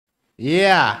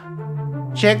Yeah.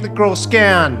 Check the growth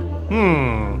scan.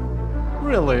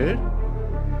 Really?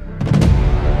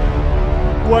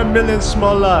 1 million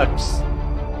small locks.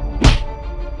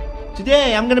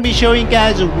 Today I'm gonna be showing you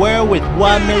guys a world with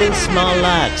 1 million small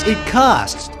locks. It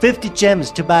costs 50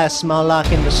 gems to buy a small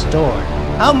lock in the store.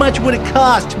 How much would it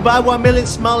cost to buy 1 million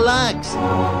small locks?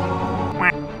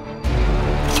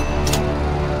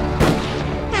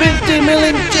 50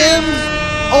 million gems?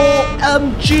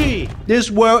 OMG! This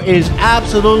world is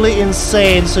absolutely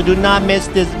insane, so do not miss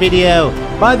this video.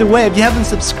 By the way, if you haven't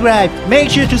subscribed, make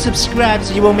sure to subscribe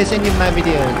so you won't miss any of my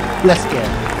videos. Let's go.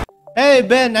 Hey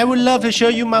Ben, I would love to show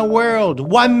you my world.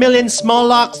 1 million small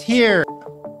locks here.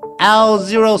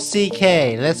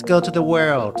 L0CK. Let's go to the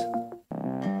world.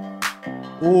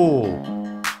 Ooh.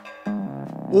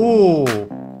 Ooh.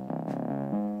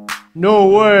 No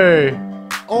way.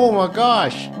 Oh my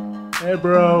gosh. Hey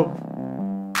bro.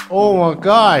 Oh my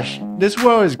gosh. This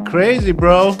world is crazy,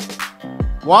 bro.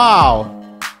 Wow.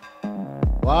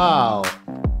 Wow.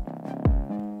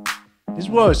 This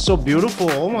world is so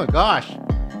beautiful. Oh my gosh.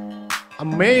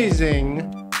 Amazing.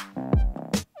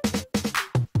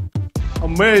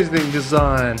 Amazing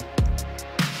design.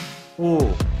 Ooh.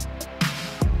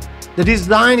 The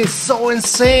design is so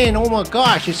insane. Oh my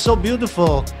gosh, it's so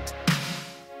beautiful.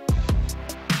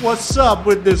 What's up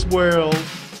with this world,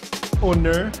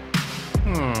 owner?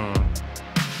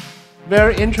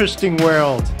 Very interesting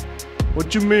world.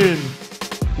 What you mean?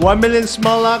 1 million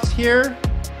small locks here?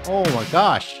 Oh my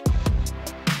gosh.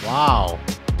 Wow.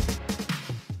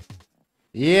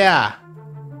 Yeah.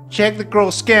 Check the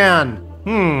growth scan.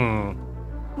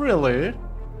 Really?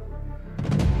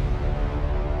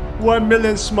 1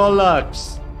 million small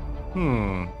locks.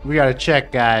 We gotta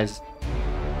check, guys.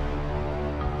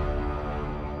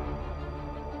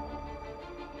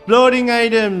 Floating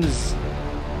items.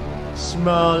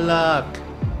 Small lock.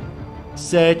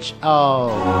 Search all.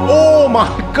 Oh my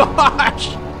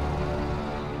gosh!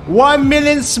 1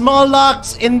 million small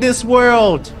locks in this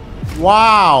world.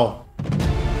 Wow.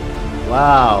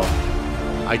 Wow.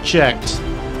 I checked.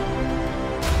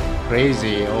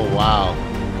 Crazy. Oh wow.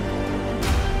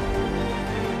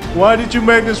 Why did you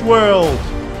make this world?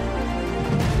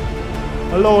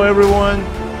 Hello everyone.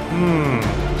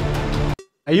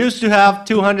 I used to have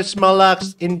 200 small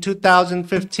locks in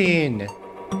 2015.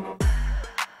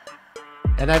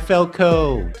 And I felt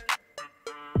cold.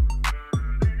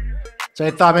 So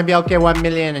I thought maybe I'll get 1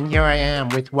 million, and here I am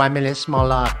with 1 million small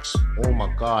locks. Oh my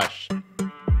gosh.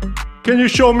 Can you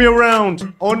show me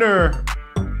around, owner?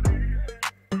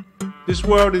 This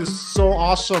world is so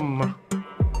awesome.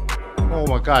 Oh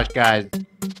my gosh, guys.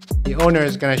 The owner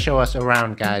is gonna show us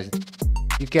around, guys.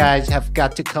 You guys have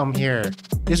got to come here.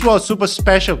 This world is super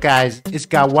special, guys. It's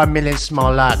got 1 million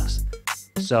small locks.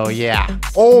 So yeah.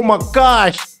 Oh my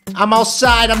gosh. I'm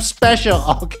outside. I'm special.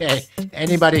 Okay.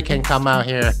 Anybody can come out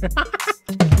here.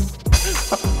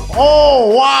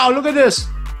 Oh wow. Look at this.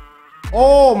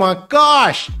 Oh my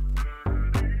gosh.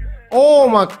 Oh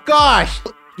my gosh.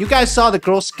 You guys saw the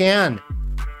growth scan.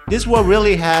 This world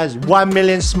really has 1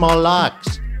 million small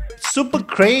locks. Super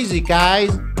crazy,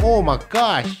 guys. Oh my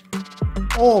gosh.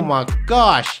 Oh my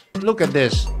gosh. Look at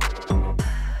this.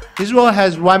 This world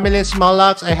has 1 million small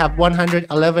locks. I have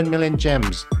 111 million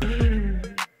gems.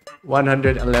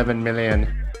 111 million.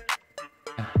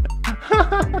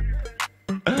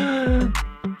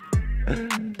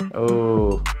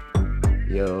 Oh.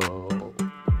 Yo.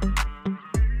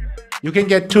 You can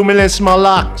get 2 million small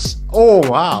locks. Oh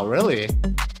wow, really?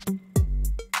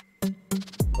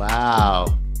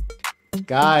 Wow.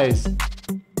 Guys,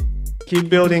 keep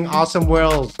building awesome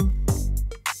worlds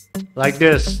like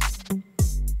this.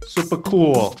 Super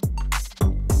cool.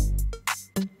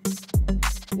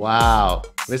 Wow.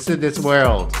 Visit this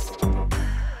world.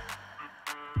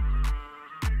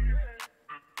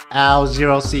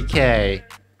 L0CK.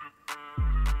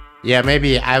 Yeah,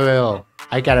 maybe I will.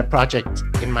 I got a project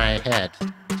in my head.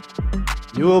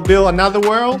 You will build another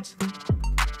world?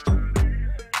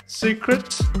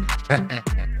 Secret?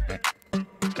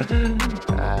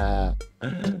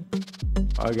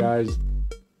 Alright guys.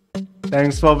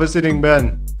 Thanks for visiting,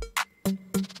 Ben.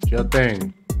 Sure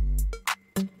thing.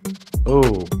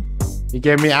 Oh, he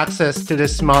gave me access to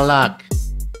this small lock.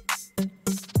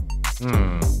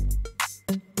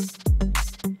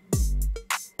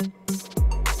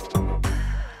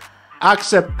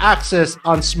 Accept access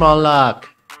on small lock.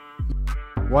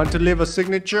 Want to leave a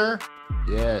signature?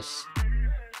 Yes.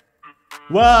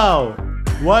 Wow,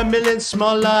 1 million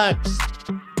small locks.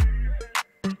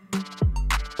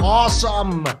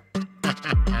 Awesome.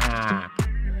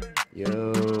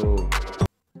 Yo.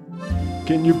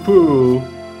 Can you poo?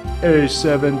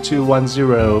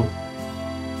 87210.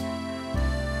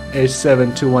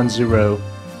 87210.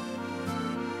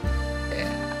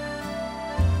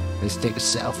 Yeah. Let's take a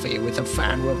selfie with a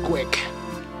fan real quick.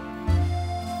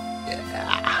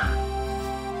 Yeah.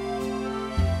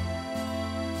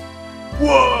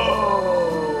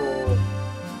 Whoa!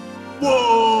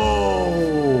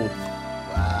 Whoa!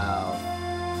 Wow.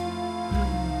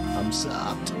 I'm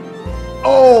sucked.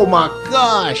 Oh my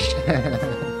gosh!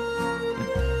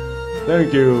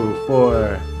 Thank you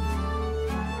for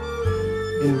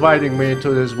inviting me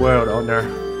to this world, owner.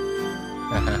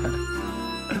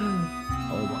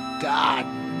 Oh my god.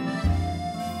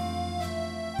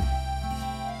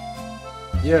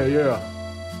 Yeah.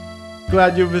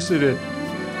 Glad you visited.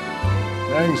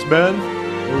 Thanks, Ben.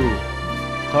 Ooh.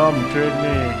 Come trade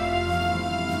me.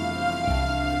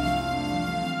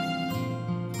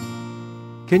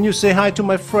 Can you say hi to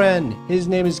my friend? His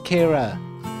name is Kara.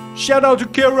 Shout out to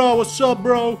Kara. What's up,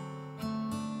 bro?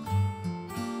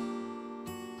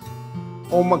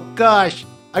 Oh my gosh.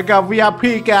 I got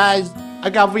VIP, guys. I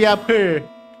got VIP.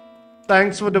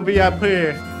 Thanks for the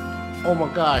VIP. Oh my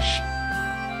gosh.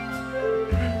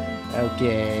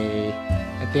 Okay.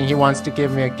 I think he wants to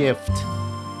give me a gift.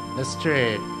 Let's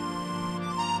trade.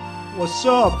 What's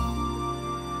up?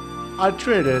 I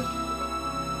traded.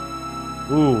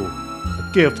 Ooh, a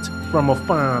gift from a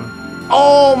fan.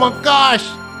 Oh my gosh!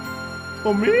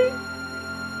 For me?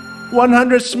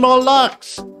 100 small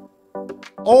lux.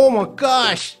 Oh my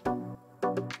gosh!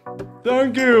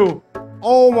 Thank you.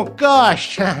 Oh my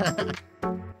gosh!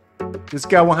 Just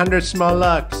got 100 small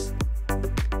lux.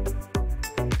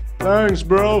 Thanks,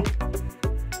 bro.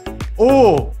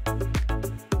 Oh!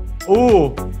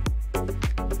 Oh!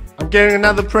 I'm getting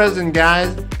another present,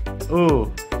 guys.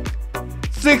 Oh!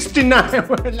 69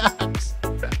 lux.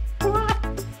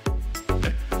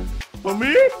 For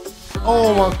me?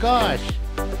 Oh my gosh!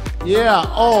 Yeah!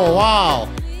 Oh wow!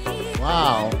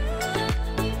 Wow!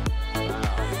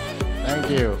 Thank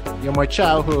you. You're my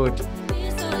childhood.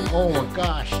 Oh my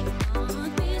gosh!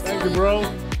 Thank you, bro.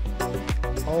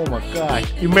 Oh my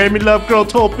gosh! You made me love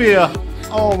Growtopia.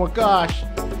 Oh my gosh!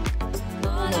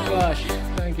 Oh my gosh!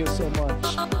 Thank you so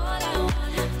much.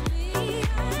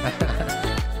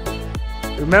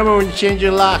 Remember when you change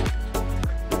your lock?